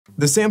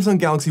The Samsung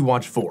Galaxy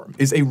Watch 4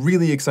 is a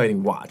really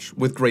exciting watch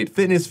with great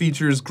fitness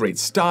features, great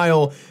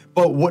style,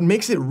 but what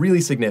makes it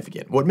really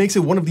significant, what makes it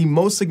one of the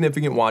most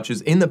significant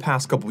watches in the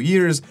past couple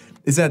years,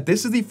 is that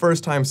this is the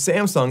first time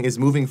Samsung is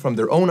moving from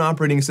their own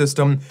operating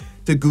system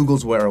to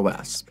Google's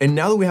WearOS. And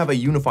now that we have a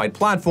unified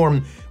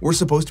platform, we're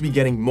supposed to be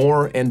getting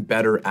more and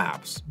better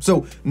apps.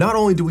 So not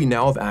only do we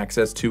now have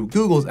access to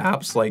Google's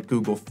apps like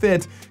Google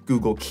Fit,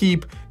 Google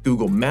Keep,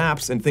 Google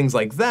Maps, and things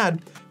like that,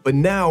 but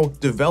now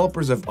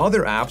developers of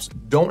other apps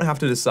don't have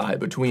to decide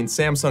between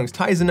Samsung's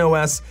Tizen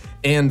OS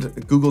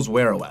and Google's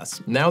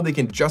WearOS. Now they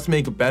can just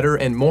make better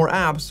and more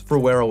apps for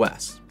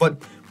WearOS.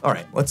 But all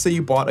right, let's say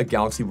you bought a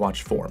Galaxy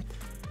Watch 4.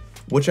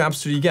 Which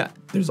apps should you get?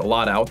 There's a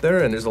lot out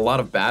there, and there's a lot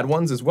of bad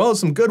ones as well as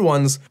some good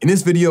ones. In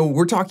this video,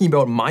 we're talking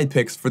about my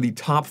picks for the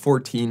top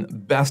 14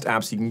 best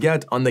apps you can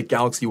get on the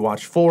Galaxy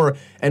Watch 4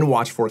 and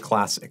Watch 4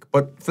 Classic.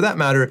 But for that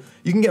matter,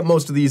 you can get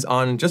most of these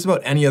on just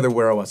about any other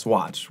Wear OS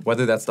watch,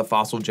 whether that's the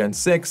Fossil Gen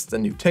 6, the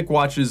new Tick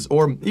watches,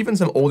 or even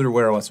some older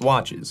Wear OS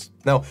watches.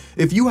 Now,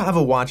 if you have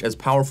a watch as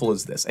powerful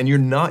as this and you're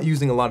not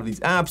using a lot of these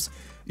apps,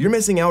 you're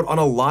missing out on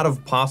a lot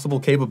of possible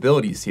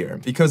capabilities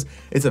here because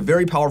it's a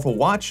very powerful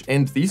watch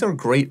and these are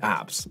great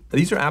apps.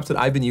 These are apps that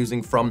I've been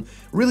using from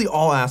really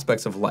all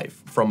aspects of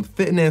life, from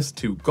fitness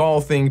to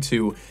golfing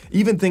to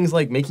even things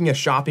like making a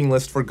shopping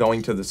list for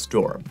going to the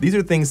store. These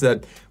are things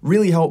that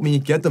really help me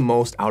get the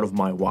most out of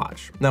my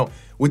watch. Now,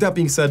 with that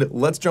being said,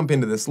 let's jump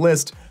into this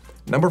list.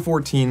 Number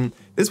 14,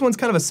 this one's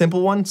kind of a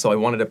simple one, so I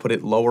wanted to put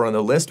it lower on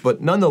the list,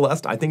 but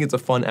nonetheless, I think it's a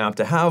fun app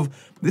to have.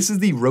 This is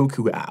the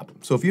Roku app.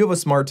 So if you have a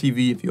smart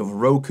TV, if you have a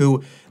Roku,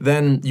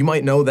 then you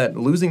might know that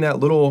losing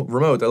that little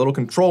remote, that little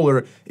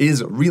controller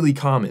is really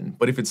common.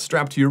 But if it's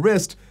strapped to your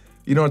wrist,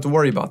 you don't have to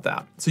worry about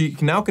that. So you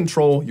can now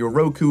control your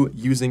Roku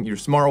using your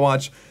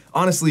smartwatch.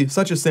 Honestly,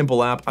 such a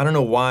simple app. I don't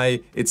know why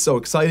it's so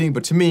exciting,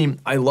 but to me,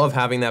 I love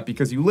having that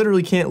because you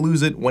literally can't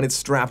lose it when it's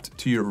strapped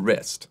to your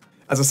wrist.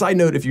 As a side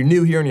note, if you're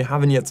new here and you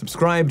haven't yet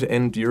subscribed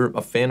and you're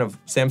a fan of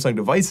Samsung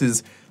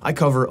devices, I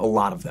cover a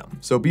lot of them.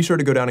 So be sure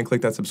to go down and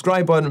click that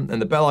subscribe button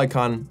and the bell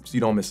icon so you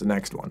don't miss the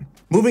next one.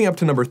 Moving up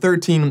to number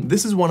 13,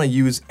 this is one I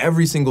use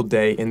every single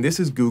day, and this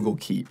is Google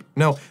Keep.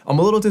 Now, I'm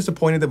a little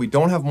disappointed that we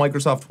don't have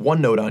Microsoft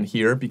OneNote on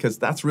here because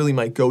that's really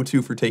my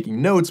go-to for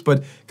taking notes,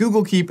 but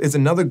Google Keep is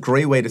another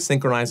great way to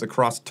synchronize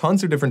across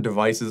tons of different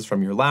devices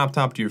from your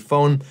laptop to your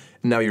phone,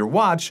 and now your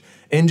watch,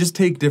 and just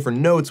take different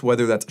notes,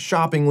 whether that's a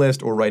shopping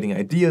list or writing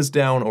ideas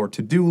down or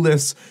to-do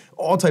lists,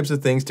 all types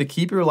of things to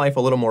keep your life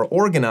a little more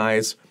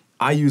organized.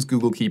 I use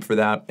Google Keep for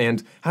that,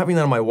 and having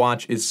that on my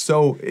watch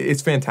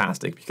it's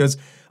fantastic because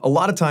a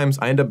lot of times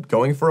I end up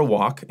going for a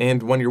walk,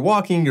 and when you're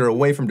walking, you're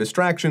away from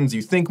distractions,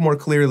 you think more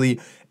clearly,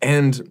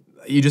 and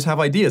you just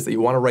have ideas that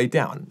you want to write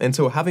down. And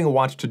so having a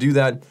watch to do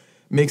that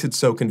makes it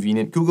so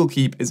convenient. Google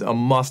Keep is a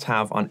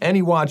must-have on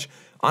any watch.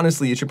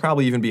 Honestly, it should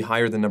probably even be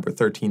higher than number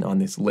 13 on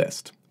this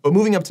list. But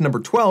moving up to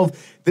number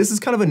 12, this is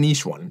kind of a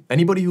niche one.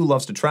 Anybody who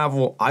loves to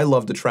travel, I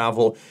love to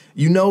travel,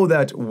 you know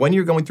that when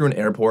you're going through an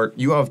airport,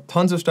 you have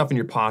tons of stuff in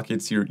your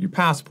pockets, your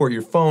passport,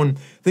 your phone,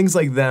 things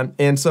like that.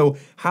 And so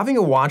having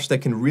a watch that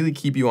can really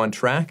keep you on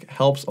track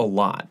helps a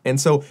lot.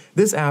 And so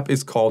this app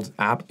is called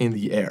App in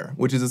the Air,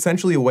 which is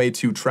essentially a way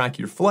to track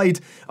your flight,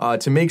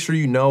 to make sure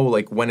you know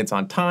like when it's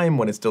on time,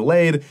 when it's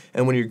delayed,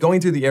 and when you're going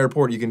through the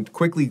airport, you can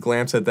quickly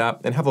glance at that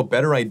and have a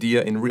better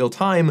idea in real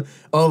time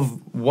of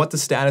what the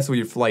status of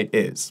your flight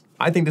is.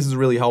 I think this is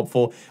really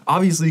helpful.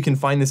 Obviously, you can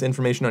find this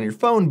information on your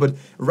phone, but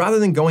rather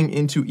than going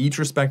into each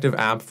respective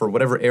app for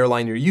whatever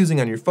airline you're using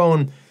on your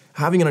phone,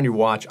 having it on your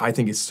watch, I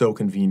think is so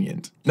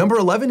convenient. Number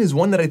 11 is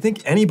one that I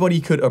think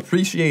anybody could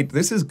appreciate.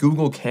 This is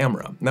Google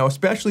Camera. Now,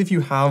 especially if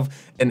you have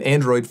an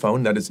Android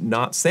phone that is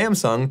not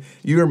Samsung,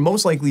 you're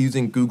most likely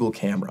using Google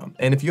Camera.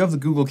 And if you have the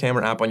Google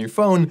Camera app on your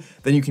phone,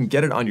 then you can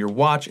get it on your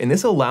watch, and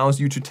this allows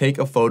you to take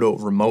a photo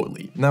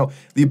remotely. Now,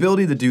 the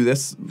ability to do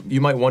this,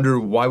 you might wonder,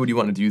 why would you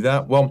want to do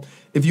that? Well,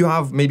 if you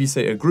have maybe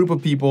say a group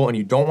of people and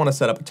you don't want to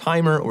set up a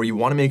timer, or you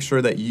want to make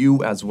sure that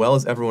you as well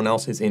as everyone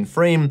else is in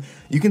frame,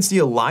 you can see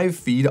a live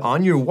feed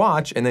on your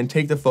watch and then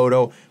take the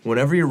photo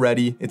whenever you're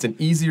ready. It's an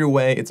easier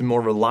way, it's a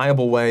more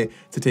reliable way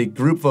to take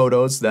group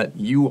photos that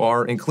you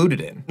are included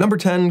in. Number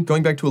 10,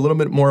 going back to a little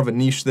bit more of a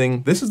niche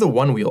thing, this is the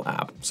OneWheel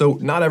app. So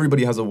not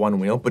everybody has a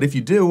OneWheel, but if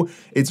you do,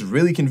 it's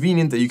really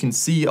convenient that you can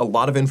see a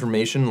lot of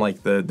information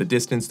like the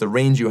distance, the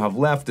range you have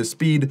left, the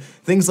speed,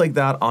 things like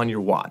that on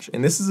your watch.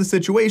 And this is a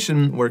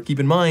situation where, keep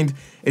in mind,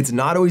 it's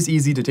not always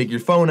easy to take your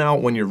phone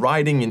out when you're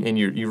riding and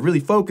you're really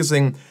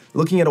focusing.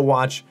 Looking at a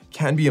watch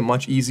can be a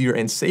much easier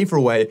and safer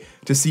way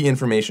to see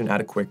information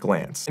at a quick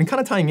glance. And kind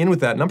of tying in with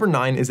that, number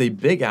 9 is a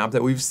big app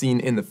that we've seen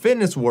in the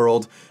fitness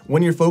world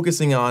when you're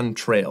focusing on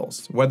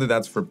trails, whether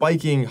that's for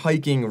biking,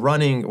 hiking,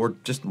 running, or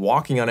just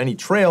walking on any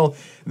trail,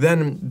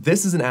 then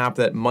this is an app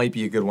that might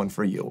be a good one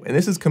for you. And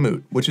this is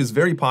Kamoot, which is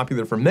very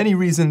popular for many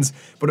reasons,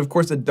 but of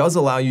course it does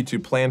allow you to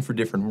plan for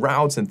different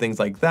routes and things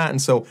like that.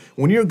 And so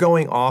when you're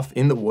going off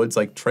in the woods,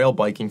 like trail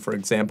biking, for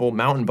example,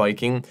 mountain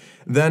biking,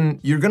 then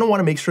you're gonna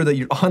wanna make sure that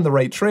you're on on the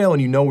right trail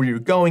and you know where you're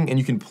going, and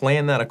you can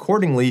plan that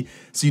accordingly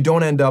so you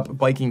don't end up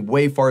biking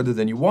way farther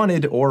than you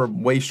wanted or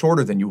way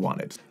shorter than you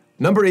wanted.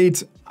 Number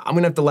 8, I'm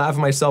gonna have to laugh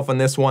at myself on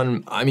this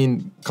one. I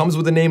mean, comes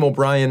with the name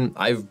O'Brien,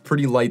 I have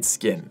pretty light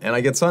skin and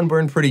I get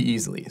sunburned pretty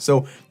easily.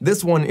 So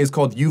this one is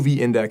called UV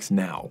Index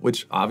Now,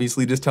 which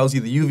obviously just tells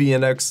you the UV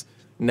index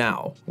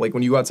now. Like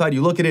when you go outside,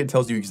 you look at it, it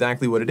tells you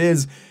exactly what it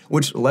is,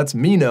 which lets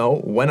me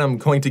know when I'm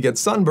going to get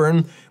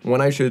sunburn, when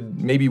I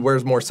should maybe wear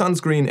more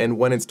sunscreen, and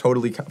when it's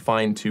totally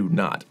fine to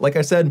not. Like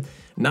I said,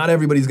 not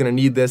everybody's gonna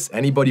need this.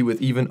 Anybody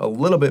with even a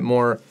little bit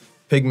more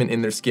pigment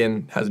in their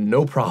skin has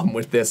no problem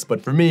with this,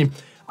 but for me,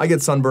 I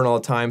get sunburn all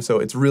the time, so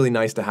it's really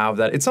nice to have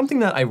that. It's something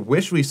that I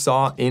wish we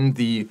saw in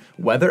the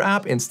weather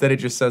app. Instead, it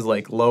just says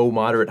like low,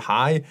 moderate,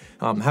 high.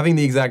 Having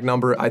the exact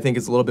number, I think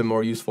is a little bit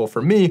more useful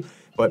for me,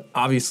 but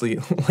obviously,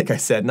 like I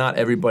said, not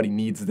everybody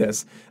needs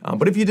this.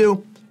 But if you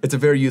do, it's a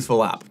very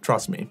useful app,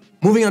 trust me.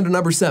 Moving on to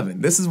number 7.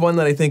 This is one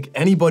that I think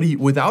anybody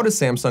without a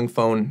Samsung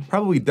phone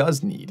probably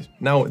does need.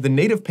 Now, the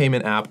native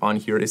payment app on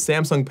here is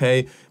Samsung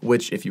Pay,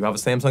 which if you have a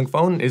Samsung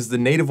phone, is the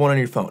native one on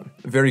your phone.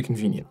 Very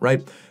convenient,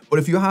 right? But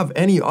if you have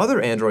any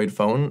other Android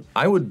phone,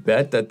 I would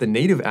bet that the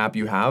native app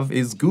you have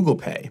is Google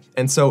Pay.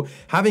 And so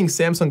having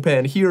Samsung Pay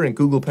on here and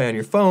Google Pay on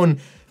your phone,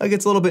 it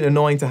gets a little bit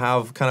annoying to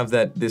have kind of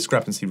that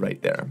discrepancy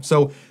right there.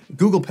 So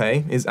Google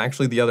Pay is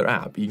actually the other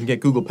app. You can get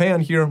Google Pay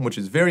on here, which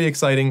is very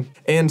exciting.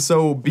 And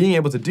so being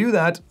able to do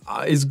that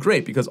is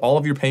great because all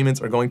of your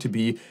payments are going to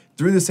be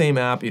through the same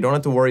app. You don't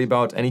have to worry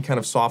about any kind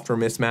of software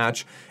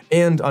mismatch.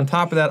 And on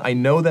top of that, I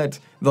know that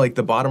like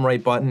the bottom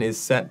right button is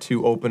set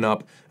to open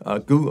up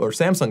Google or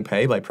Samsung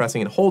Pay by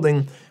pressing and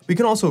holding. We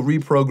can also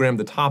reprogram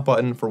the top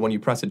button for when you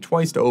press it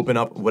twice to open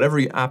up whatever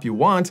app you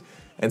want.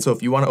 And so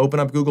if you want to open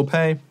up Google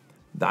Pay,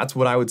 that's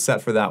what I would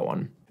set for that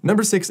one.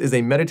 Number 6 is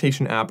a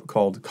meditation app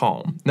called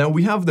Calm. Now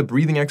we have the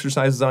breathing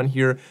exercises on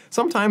here.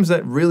 Sometimes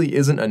that really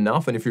isn't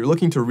enough, and if you're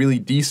looking to really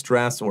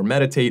de-stress or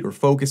meditate or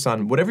focus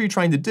on whatever you're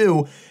trying to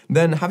do,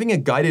 then having a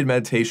guided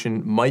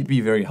meditation might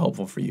be very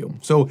helpful for you.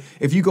 So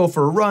if you go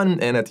for a run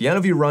and at the end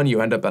of your run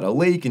you end up at a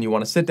lake and you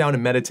want to sit down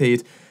and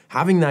meditate,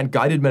 having that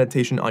guided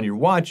meditation on your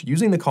watch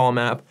using the Calm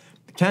app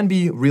can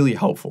be really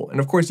helpful. And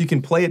of course you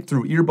can play it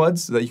through earbuds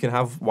so that you can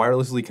have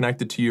wirelessly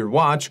connected to your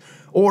watch,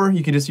 or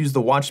you can just use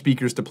the watch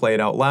speakers to play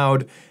it out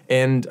loud.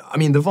 And I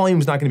mean, the volume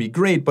is not gonna be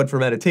great, but for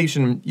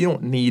meditation, you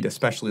don't need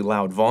especially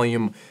loud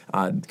volume.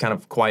 Kind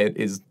of quiet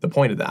is the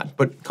point of that.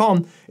 But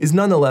Calm is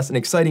nonetheless an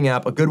exciting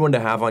app, a good one to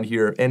have on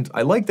here. And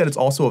I like that it's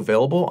also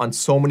available on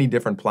so many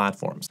different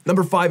platforms.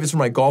 Number 5 is for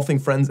my golfing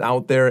friends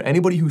out there.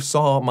 Anybody who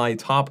saw my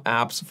top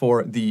apps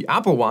for the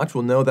Apple Watch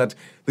will know that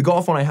the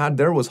golf one I had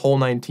there was Hole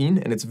 19,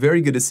 and it's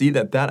very good to see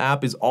that that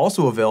app is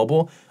also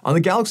available on the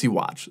Galaxy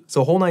Watch.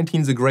 So Hole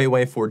 19 is a great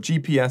way for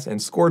GPS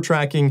and score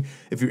tracking.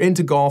 If you're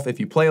into golf, if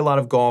you play a lot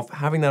of golf,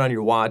 having that on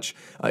your watch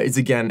is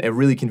again a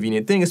really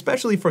convenient thing,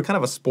 especially for kind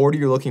of a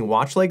sportier looking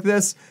watch like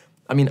this.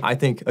 I mean, I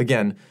think,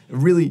 again,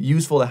 really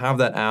useful to have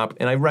that app,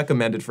 and I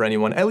recommend it for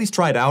anyone. At least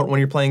try it out when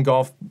you're playing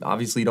golf.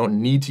 Obviously, you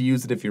don't need to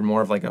use it if you're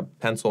more of like a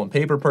pencil and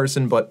paper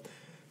person, but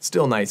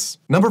still nice.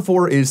 Number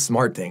 4 is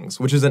SmartThings,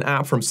 which is an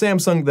app from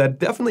Samsung that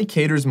definitely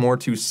caters more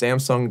to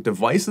Samsung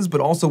devices, but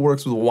also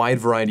works with a wide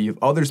variety of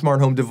other smart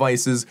home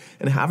devices,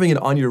 and having it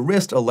on your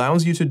wrist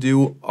allows you to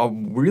do a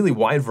really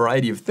wide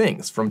variety of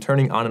things, from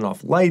turning on and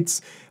off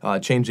lights,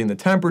 changing the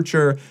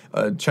temperature,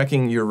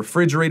 checking your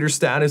refrigerator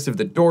status if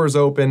the door's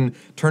open,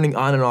 turning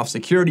on and off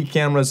security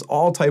cameras,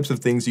 all types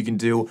of things you can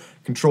do,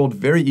 controlled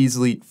very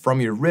easily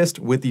from your wrist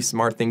with the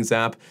SmartThings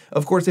app.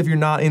 Of course, if you're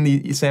not in the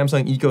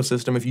Samsung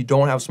ecosystem, if you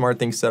don't have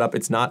SmartThings set up,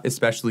 it's not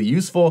especially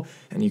useful,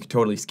 and you can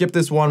totally skip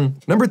this one.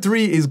 Number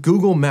 3 is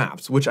Google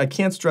Maps, which I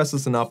can't stress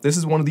this enough. This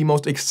is one of the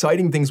most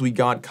exciting things we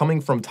got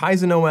coming from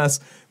Tizen OS,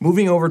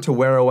 moving over to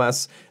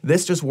WearOS.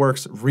 This just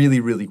works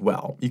really, really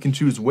well. You can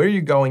choose where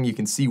you're going, you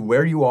can see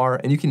where you are,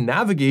 and you can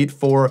navigate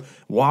for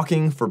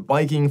walking, for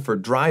biking, for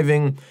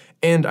driving.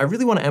 And I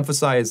really want to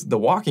emphasize the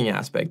walking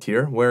aspect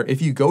here, where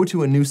if you go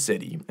to a new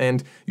city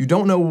and you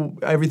don't know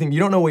everything, you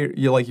don't know where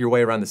you're like your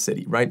way around the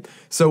city, right?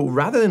 So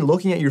rather than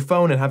looking at your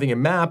phone and having a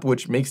map,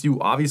 which makes you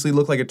obviously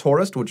look like a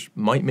tourist, which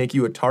might make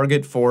you a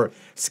target for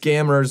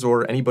scammers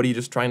or anybody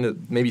just trying to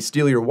maybe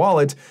steal your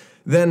wallet,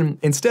 then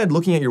instead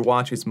looking at your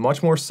watch is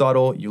much more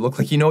subtle. You look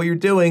like you know what you're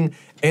doing,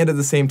 and at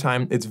the same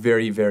time, it's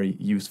very, very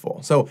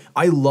useful. So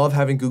I love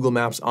having Google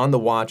Maps on the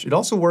watch. It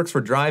also works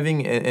for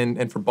driving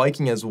and for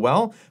biking as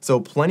well. So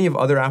plenty of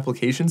other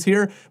applications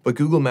here, but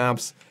Google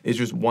Maps is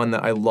just one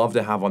that I love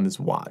to have on this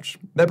watch.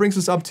 That brings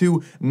us up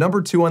to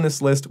number 2 on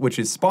this list, which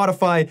is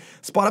Spotify.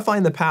 Spotify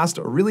in the past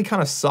really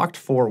kind of sucked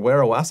for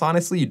WearOS,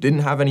 honestly. You didn't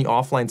have any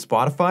offline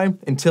Spotify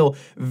until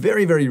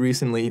very, very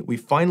recently. We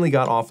finally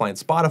got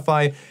offline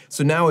Spotify.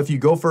 So now if you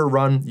go for a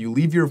run, you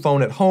leave your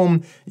phone at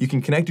home, you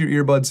can connect your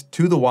earbuds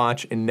to the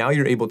watch, and now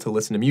you're able to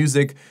listen to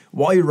music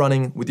while you're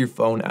running with your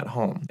phone at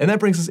home. And that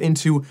brings us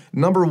into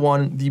number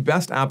one, the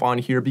best app on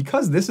here,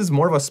 because this is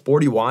more of a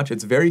sporty watch.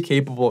 It's very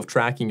capable of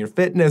tracking your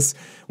fitness.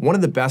 One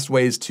of the best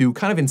ways to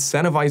kind of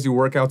incentivize your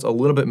workouts a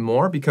little bit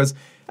more, because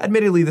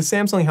admittedly, the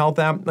Samsung Health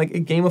app, like,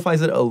 it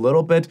gamifies it a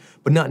little bit,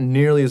 but not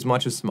nearly as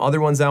much as some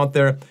other ones out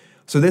there.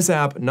 So this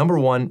app, number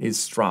one, is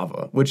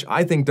Strava, which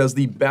I think does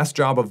the best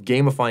job of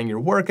gamifying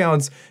your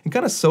workouts and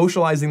kind of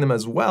socializing them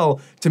as well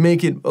to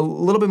make it a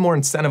little bit more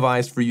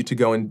incentivized for you to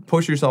go and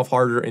push yourself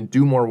harder and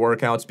do more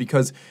workouts,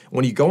 because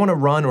when you go on a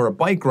run or a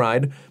bike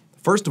ride,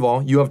 first of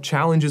all, you have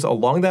challenges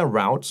along that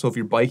route. So if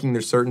you're biking,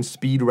 there's certain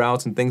speed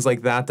routes and things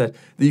like that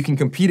you can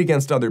compete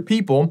against other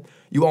people.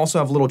 You also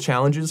have little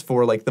challenges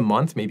for like the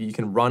month. Maybe you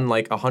can run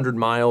like 100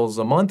 miles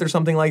a month or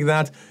something like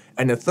that.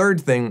 And the third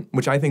thing,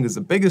 which I think is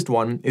the biggest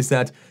one, is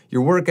that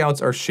your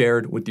workouts are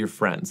shared with your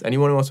friends.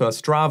 Anyone who also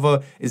has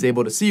Strava is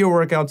able to see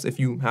your workouts if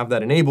you have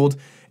that enabled.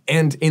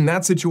 And in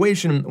that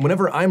situation,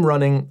 whenever I'm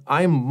running,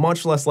 I'm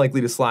much less likely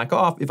to slack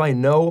off if I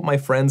know my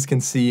friends can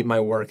see my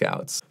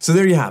workouts. So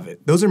there you have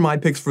it. Those are my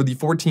picks for the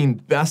 14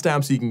 best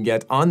apps you can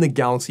get on the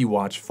Galaxy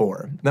Watch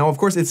 4. Now, of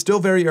course, it's still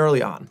very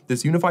early on.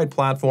 This unified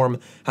platform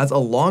has a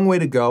long way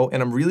to go,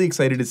 and I'm really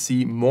excited to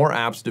see more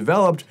apps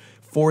developed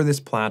for this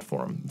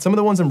platform. Some of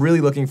the ones I'm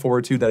really looking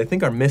forward to that I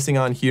think are missing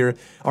on here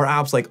are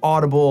apps like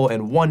Audible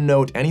and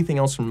OneNote, anything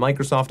else from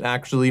Microsoft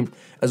actually,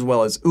 as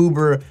well as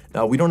Uber.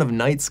 We don't have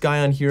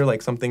NightSky on here,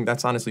 like something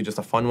that's honestly just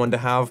a fun one to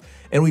have,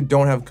 and we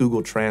don't have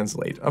Google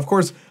Translate. Of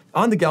course,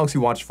 on the Galaxy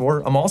Watch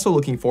 4, I'm also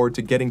looking forward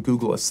to getting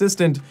Google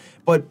Assistant,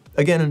 but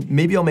again,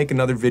 maybe I'll make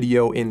another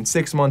video in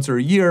 6 months or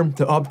a year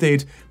to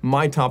update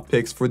my top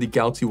picks for the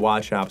Galaxy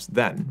Watch apps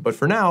then. But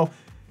for now,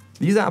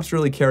 these apps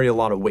really carry a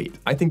lot of weight.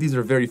 I think these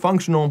are very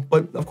functional,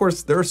 but of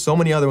course, there are so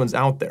many other ones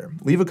out there.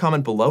 Leave a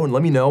comment below and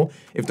let me know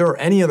if there are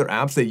any other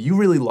apps that you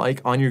really like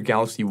on your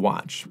Galaxy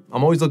Watch.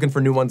 I'm always looking for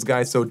new ones,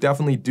 guys, so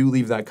definitely do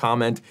leave that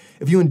comment.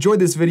 If you enjoyed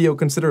this video,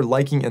 consider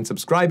liking and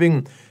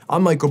subscribing.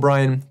 I'm Mike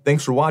O'Brien.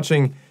 Thanks for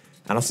watching,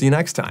 and I'll see you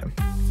next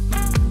time.